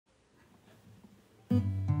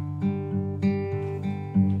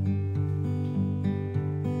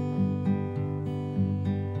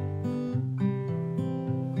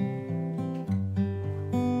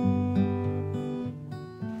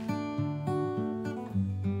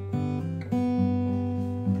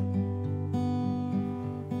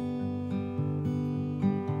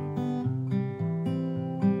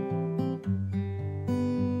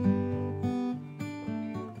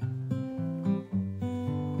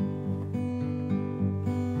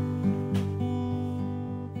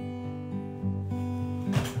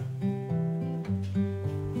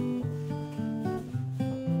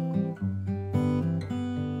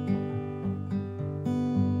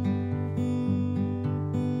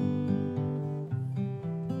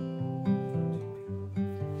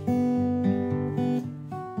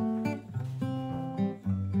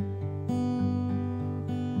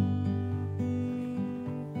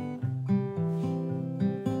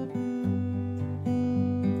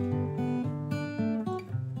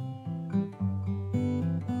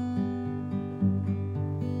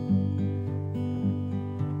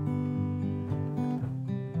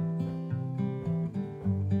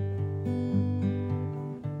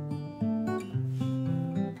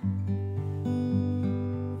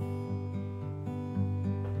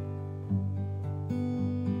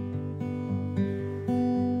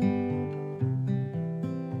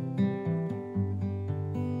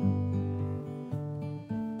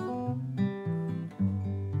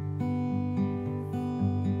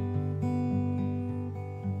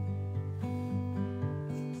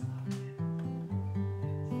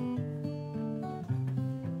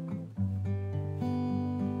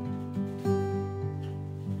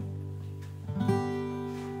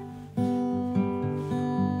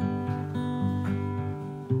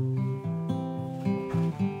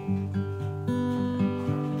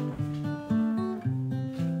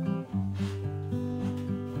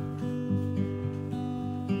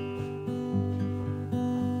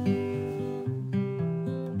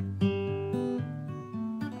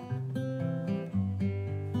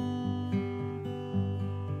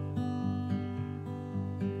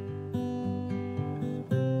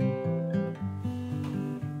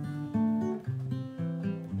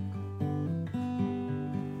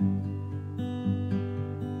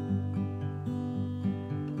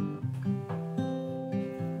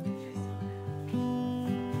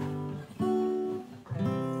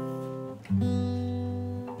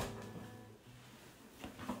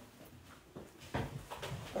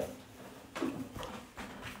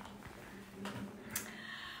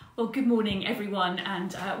Well, good morning everyone,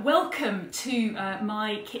 and welcome to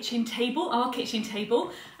my kitchen table, our kitchen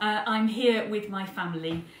table. I'm here with my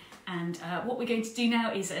family, and what we're going to do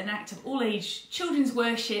now is an act of all-age children's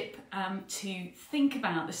worship to think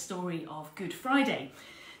about the story of Good Friday.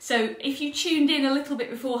 So if you tuned in a little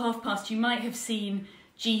bit before past, you might have seen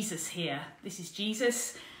Jesus here. This is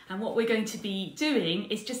Jesus, and what we're going to be doing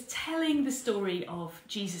is just telling the story of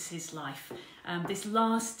Jesus's life. This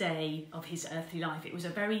last day of his earthly life. It was a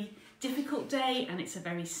very difficult day and it's a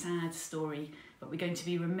very sad story, but we're going to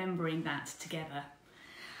be remembering that together.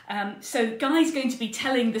 So Guy's going to be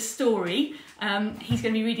telling the story. He's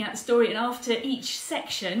going to be reading out the story, and after each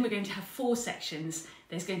section, we're going to have 4 sections.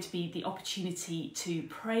 There's going to be the opportunity to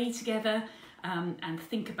pray together and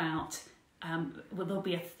think about, well, there'll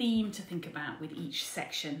be a theme to think about with each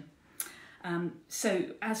section. So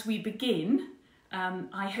as we begin,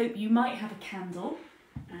 I hope you might have a candle,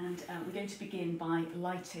 and we're going to begin by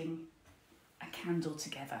lighting a candle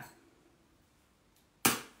together.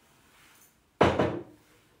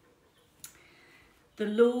 The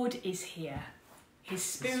Lord is here. His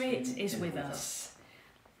Spirit is with us.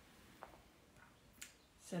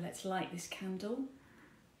 So let's light this candle.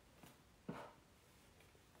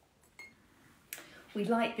 We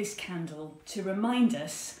light this candle to remind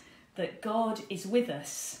us that God is with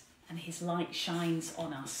us and his light shines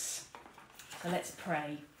on us. So let's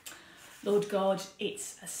pray. Lord God,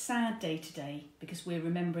 it's a sad day today because we're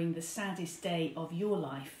remembering the saddest day of your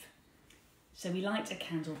life. So we light a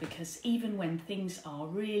candle because even when things are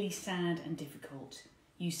really sad and difficult,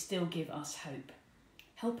 you still give us hope.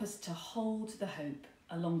 Help us to hold the hope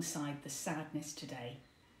alongside the sadness today.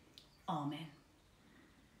 Amen.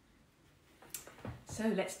 So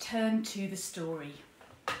let's turn to the story.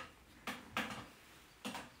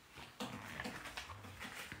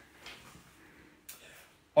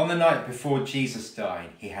 On the night before Jesus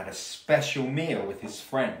died, he had a special meal with his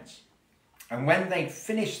friends. And when they'd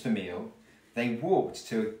finished the meal, they walked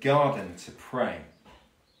to a garden to pray.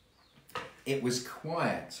 It was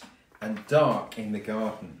quiet and dark in the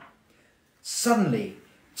garden. Suddenly,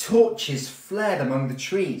 torches flared among the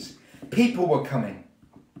trees. People were coming.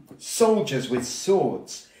 Soldiers with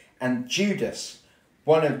swords, and Judas,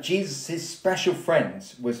 one of Jesus' special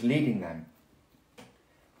friends, was leading them.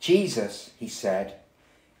 Jesus, he said,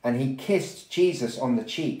 and he kissed Jesus on the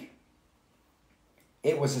cheek.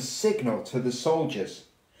 It was a signal to the soldiers.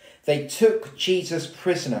 They took Jesus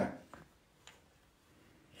prisoner.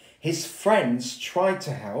 His friends tried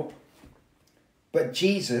to help, but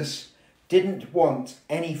Jesus didn't want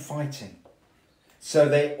any fighting. So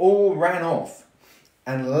they all ran off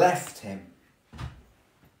and left him.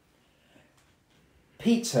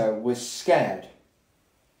 Peter was scared,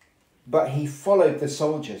 but he followed the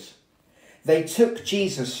soldiers. They took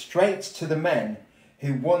Jesus straight to the men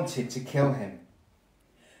who wanted to kill him.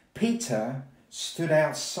 Peter stood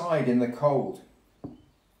outside in the cold.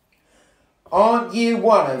 "Aren't you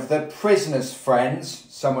one of the prisoner's friends?"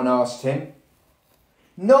 someone asked him.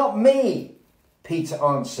 "Not me," Peter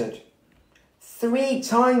answered. 3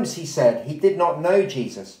 times he said he did not know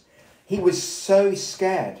Jesus. He was so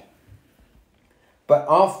scared. But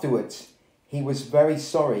afterwards, he was very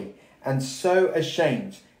sorry and so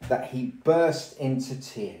ashamed that he burst into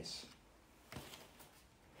tears.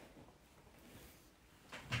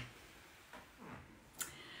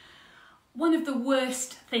 One of the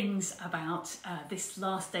worst things about this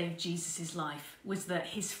last day of Jesus' life was that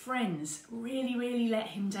his friends really let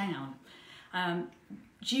him down.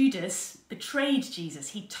 Judas betrayed Jesus.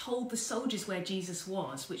 He told the soldiers where Jesus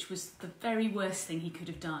was, which was the very worst thing he could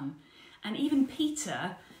have done. And even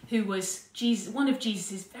Peter, who was one of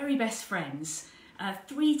Jesus' very best friends,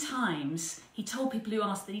 3 times he told people who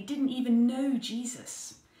asked that he didn't even know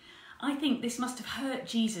Jesus. I think this must have hurt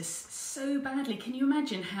Jesus so badly. Can you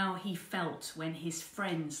imagine how he felt when his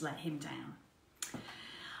friends let him down?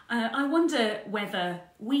 I wonder whether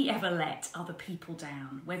we ever let other people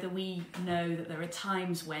down, whether we know that there are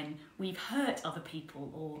times when we've hurt other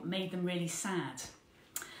people or made them really sad.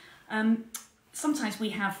 Sometimes we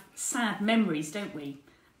have sad memories, don't we?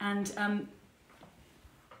 And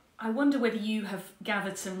I wonder whether you have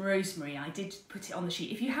gathered some rosemary. I did put it on the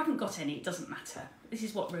sheet. If you haven't got any, it doesn't matter. This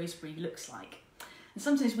is what rosemary looks like. And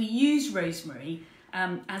sometimes we use rosemary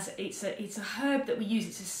as it's a herb that we use.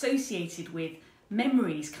 It's associated with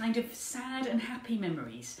memories, kind of sad and happy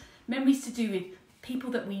memories. Memories to do with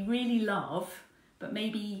people that we really love, but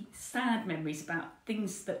maybe sad memories about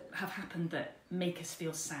things that have happened that make us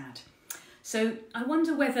feel sad. So I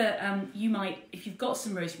wonder whether you might, if you've got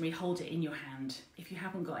some rosemary, hold it in your hand. If you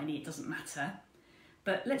haven't got any, it doesn't matter.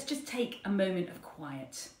 But let's just take a moment of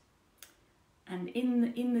quiet And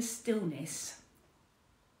in the stillness,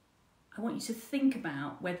 I want you to think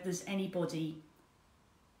about whether there's anybody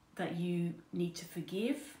that you need to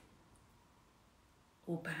forgive,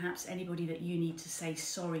 or perhaps anybody that you need to say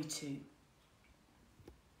sorry to.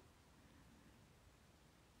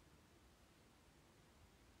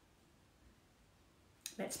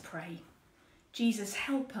 Let's pray. Jesus,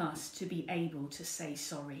 help us to be able to say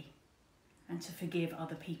sorry and to forgive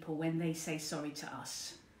other people when they say sorry to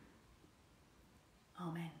us.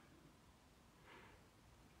 Amen.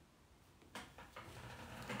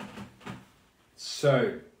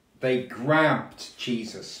 So they grabbed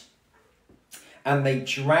Jesus and they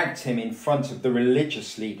dragged him in front of the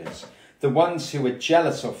religious leaders, the ones who were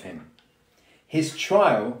jealous of him. His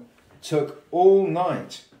trial took all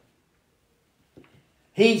night.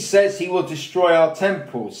 "He says he will destroy our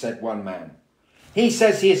temple," said one man. "He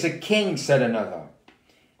says he is a king," said another.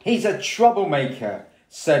 "He's a troublemaker,"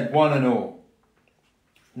 said one and all.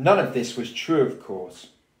 None of this was true, of course,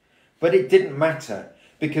 but it didn't matter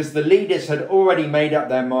because the leaders had already made up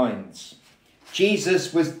their minds.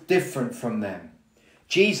 Jesus was different from them.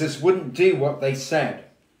 Jesus wouldn't do what they said,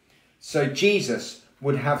 so Jesus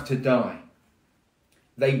would have to die.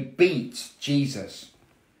 They beat Jesus.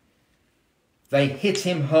 They hit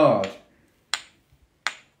him hard.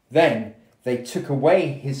 Then they took away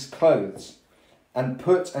his clothes and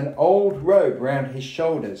put an old robe round his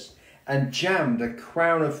shoulders and jammed a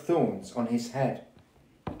crown of thorns on his head.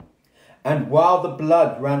 And while the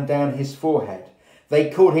blood ran down his forehead, they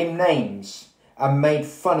called him names and made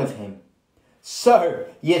fun of him.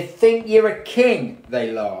 "So, you think you're a king?"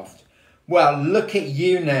 they laughed. "Well, look at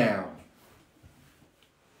you now."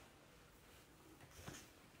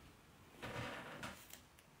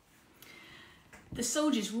 The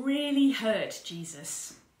soldiers really hurt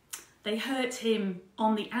Jesus. They hurt him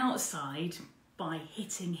on the outside by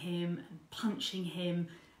hitting him and punching him.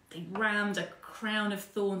 They rammed a crown of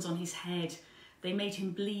thorns on his head. They made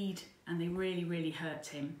him bleed and they really, really hurt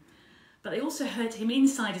him. But they also hurt him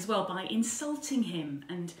inside as well by insulting him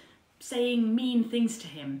and saying mean things to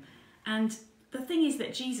him. And the thing is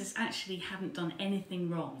that Jesus actually hadn't done anything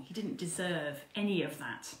wrong. He didn't deserve any of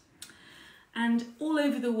that. And all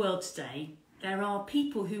over the world today, there are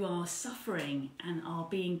people who are suffering and are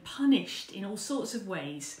being punished in all sorts of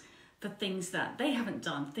ways for things that they haven't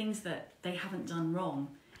done, things that they haven't done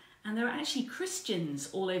wrong. And there are actually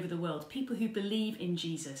Christians all over the world, people who believe in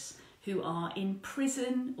Jesus, who are in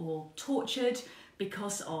prison or tortured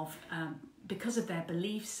because of their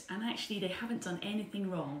beliefs, and actually they haven't done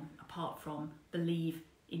anything wrong apart from believe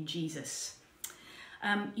in Jesus.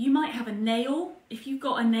 You might have a nail. If you've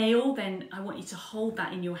got a nail, then I want you to hold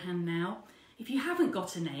that in your hand now. If you haven't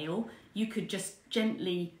got a nail, you could just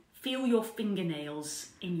gently feel your fingernails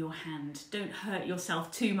in your hand. Don't hurt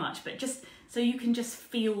yourself too much, but just so you can just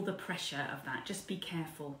feel the pressure of that. Just be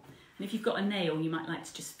careful. And if you've got a nail, you might like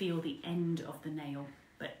to just feel the end of the nail,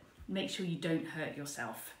 but make sure you don't hurt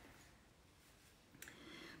yourself.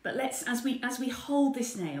 But as we hold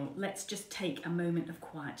this nail, let's just take a moment of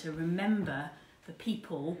quiet to remember the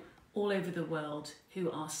people all over the world who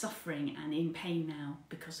are suffering and in pain now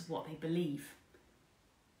because of what they believe.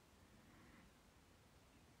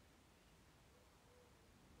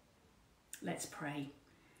 Let's pray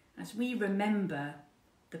as we remember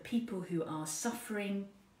the people who are suffering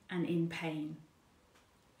and in pain,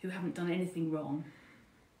 who haven't done anything wrong.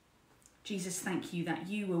 Jesus, thank you that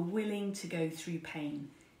you were willing to go through pain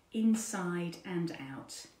inside and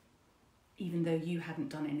out, even though you hadn't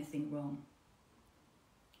done anything wrong.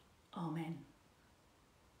 Amen.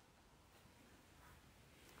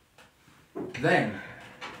 Then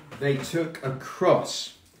they took a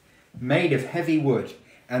cross made of heavy wood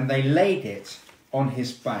and they laid it on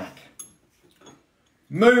his back.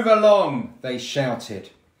 "Move along," they shouted,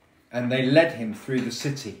 and they led him through the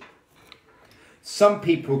city. Some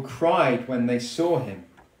people cried when they saw him.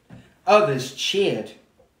 Others cheered.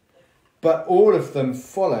 But all of them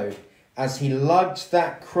followed as he lugged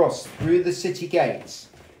that cross through the city gates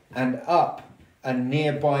and up a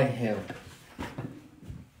nearby hill.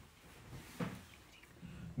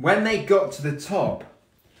 When they got to the top,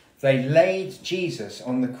 they laid Jesus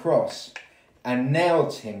on the cross and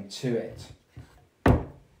nailed him to it.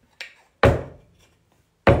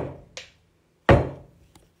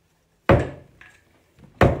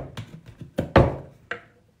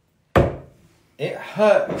 It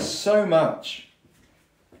hurt so much.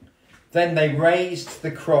 Then they raised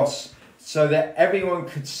the cross so that everyone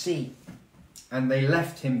could see, and they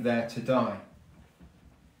left him there to die.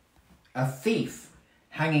 A thief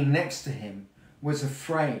hanging next to him was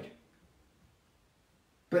afraid.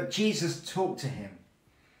 But Jesus talked to him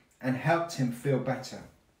and helped him feel better.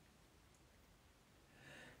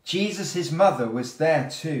 Jesus' mother was there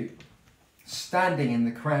too, standing in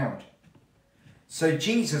the crowd. So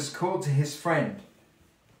Jesus called to his friend,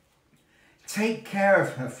 "Take care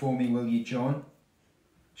of her for me, will you, John?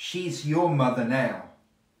 She's your mother now."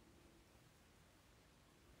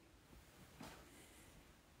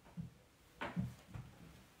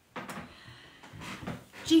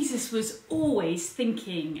 Jesus was always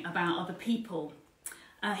thinking about other people.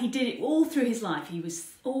 He did it all through his life. He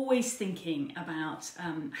was always thinking about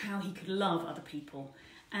how he could love other people.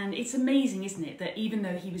 And it's amazing, isn't it, that even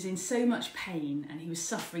though he was in so much pain and he was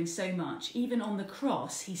suffering so much, even on the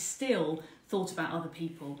cross, he still thought about other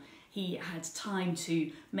people. He had time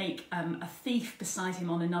to make a thief beside him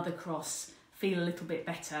on another cross feel a little bit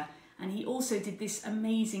better. And he also did this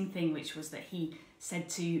amazing thing, which was that he said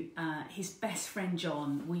to his best friend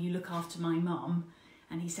John, "Will you look after my mum?"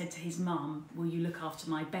 And he said to his mum, "Will you look after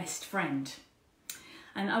my best friend?"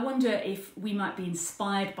 And I wonder if we might be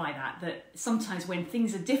inspired by that sometimes when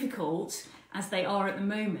things are difficult, as they are at the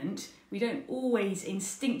moment, we don't always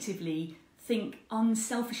instinctively think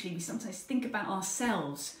unselfishly. We sometimes think about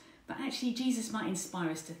ourselves, but actually Jesus might inspire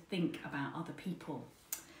us to think about other people.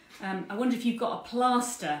 I wonder if you've got a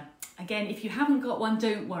plaster. Again, if you haven't got one,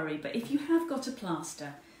 don't worry. But if you have got a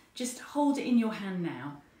plaster, just hold it in your hand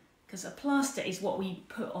now. Because a plaster is what we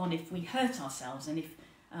put on if we hurt ourselves. And if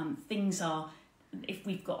if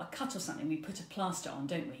we've got a cut or something, we put a plaster on,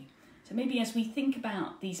 don't we? So maybe as we think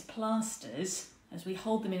about these plasters, as we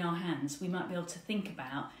hold them in our hands, we might be able to think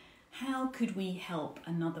about how could we help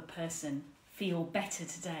another person feel better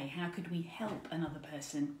today? How could we help another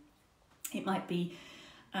person? It might be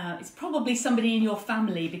it's probably somebody in your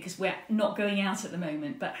family because we're not going out at the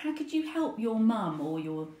moment, but how could you help your mum or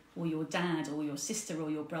your dad or your sister or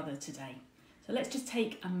your brother today? So let's just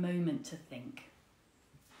take a moment to think.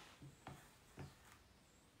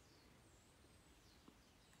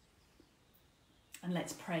 And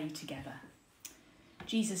let's pray together.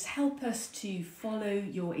 Jesus, help us to follow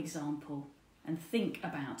your example and think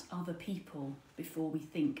about other people before we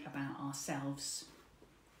think about ourselves.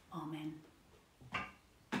 Amen.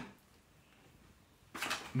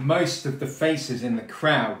 Most of the faces in the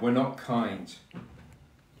crowd were not kind.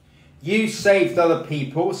 "You saved other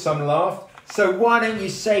people," some laughed, "so why don't you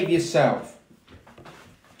save yourself?"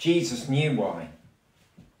 Jesus knew why.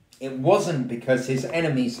 It wasn't because his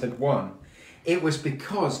enemies had won. It was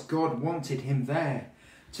because God wanted him there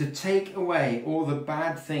to take away all the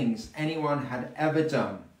bad things anyone had ever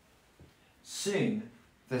done. Soon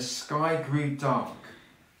the sky grew dark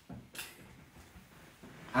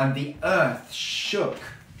and the earth shook.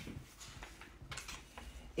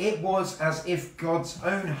 It was as if God's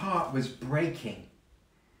own heart was breaking.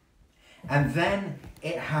 And then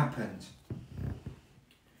it happened.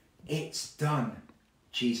 "It's done,"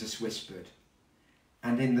 Jesus whispered.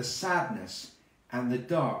 And in the sadness and the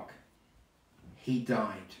dark, he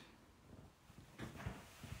died.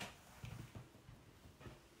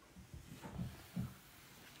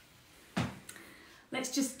 Let's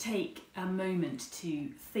just take a moment to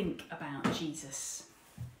think about Jesus.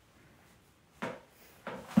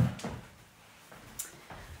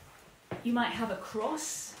 You might have a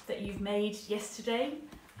cross that you've made yesterday,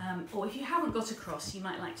 or if you haven't got a cross, you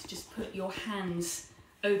might like to just put your hands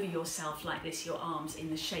over yourself like this, your arms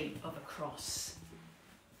in the shape of a cross.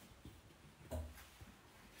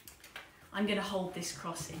 I'm going to hold this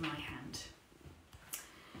cross in my hand.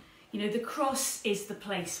 You know, the cross is the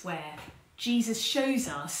place where Jesus shows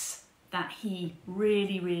us that he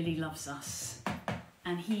really, really loves us.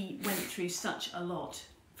 And he went through such a lot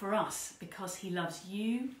for us because he loves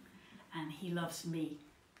you and he loves me.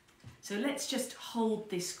 So let's just hold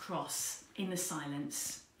this cross in the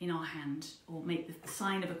silence in our hand, or make the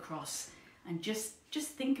sign of a cross, and just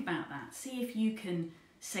think about that. See if you can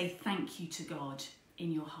say thank you to God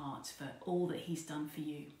in your heart for all that he's done for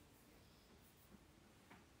you.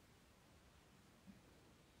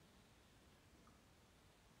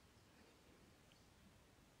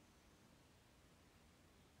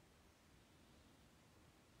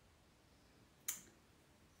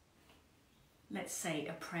 Let's say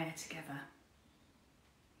a prayer together.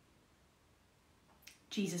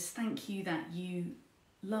 Jesus, thank you that you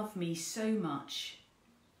love me so much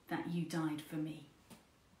that you died for me.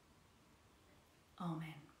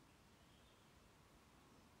 Amen.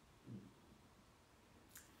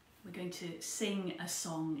 We're going to sing a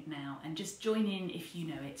song now, and just join in if you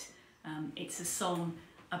know it. It's a song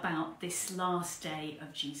about this last day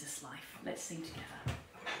of Jesus' life. Let's sing together.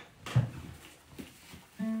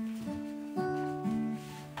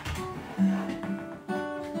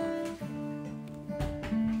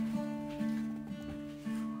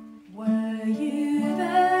 you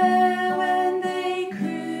there when they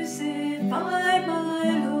crucified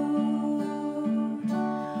my Lord?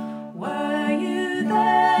 Were you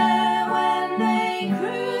there when they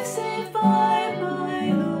crucified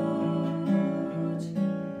my Lord?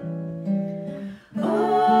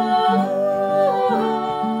 Oh,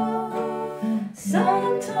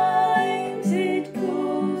 sometimes it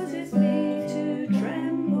causes me to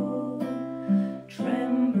tremble.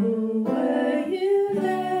 Tremble, were you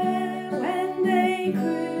there when they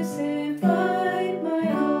crucified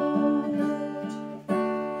my Lord?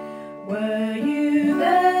 Were you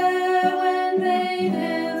there when they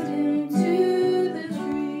nailed him to the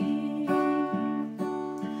tree?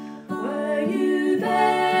 Were you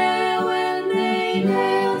there when they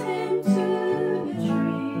nailed him to the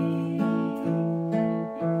tree?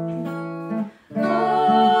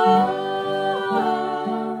 Oh,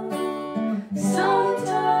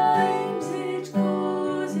 sometimes it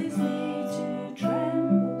causes me to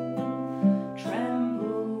tremble.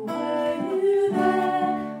 Tremble, were you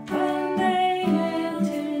there when they nailed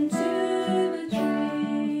him to the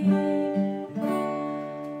tree?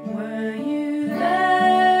 Were you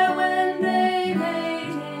there when they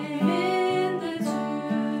laid him in the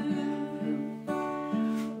tomb?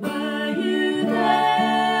 Were you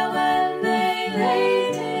there when they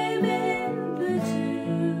laid him in the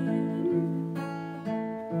tomb?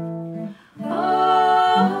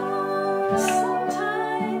 Oh,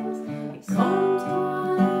 sometimes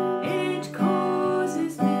it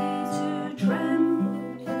causes me to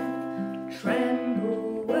tremble.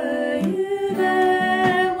 Tremble, were you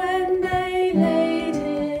there when they laid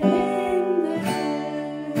him in the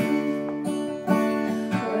tomb?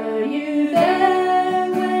 Were you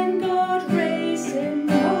there when God raised him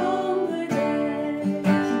from the dead?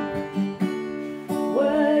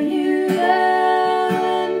 Were you there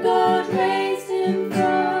when God raised him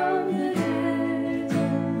from the dead?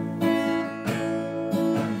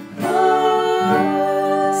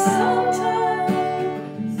 Oh, sometimes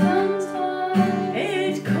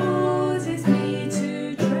it causes me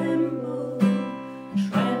to tremble.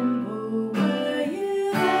 Tremble, were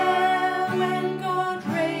you there when God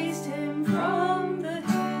raised him from the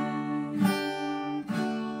tomb?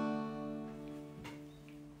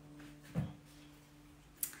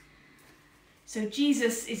 So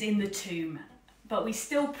Jesus is in the tomb, but we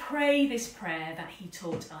still pray this prayer that he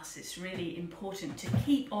taught us. It's really important to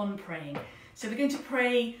keep on praying. So we're going to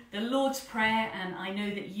pray the Lord's Prayer, and I know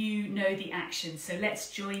that you know the action, so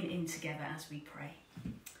let's join in together as we pray.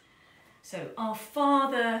 So, our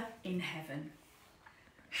Father in heaven,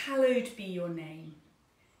 hallowed be your name.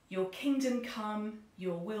 Your kingdom come,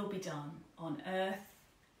 your will be done on earth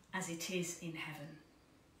as it is in heaven.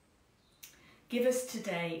 Give us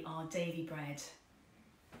today our daily bread.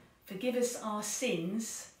 Forgive us our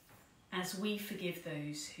sins as we forgive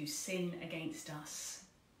those who sin against us.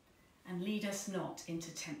 And lead us not into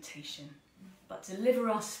temptation, but deliver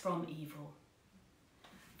us from evil.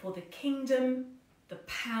 For the kingdom, the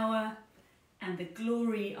power, and the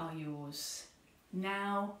glory are yours,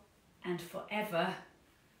 now and forever.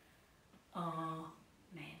 Amen.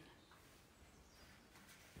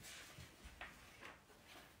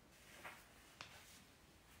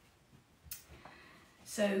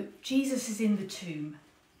 So Jesus is in the tomb,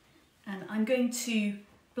 and I'm going to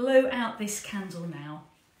blow out this candle now.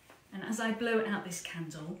 And as I blow out this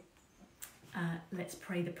candle, let's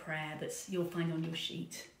pray the prayer that you'll find on your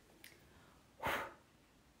sheet.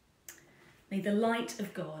 May the light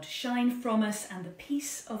of God shine from us, and the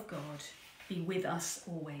peace of God be with us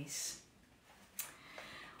always.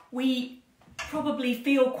 We probably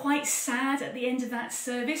feel quite sad at the end of that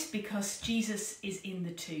service because Jesus is in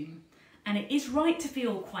the tomb. And it is right to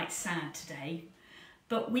feel quite sad today,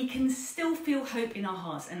 but we can still feel hope in our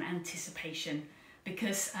hearts and anticipation,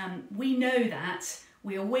 because we know that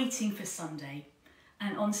we are waiting for Sunday.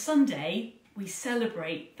 And on Sunday, we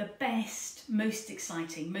celebrate the best, most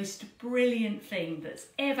exciting, most brilliant thing that's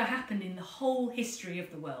ever happened in the whole history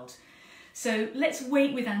of the world. So let's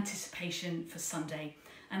wait with anticipation for Sunday.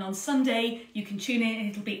 And on Sunday, you can tune in, and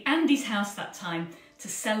it'll be Andy's house that time to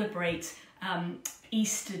celebrate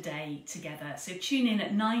Easter Day together. So tune in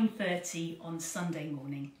at 9:30 on Sunday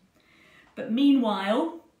morning. But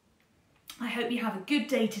meanwhile, I hope you have a good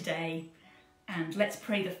day today, and let's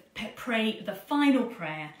pray the final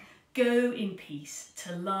prayer. Go in peace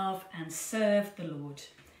to love and serve the Lord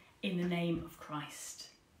in the name of Christ.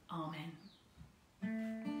 Amen.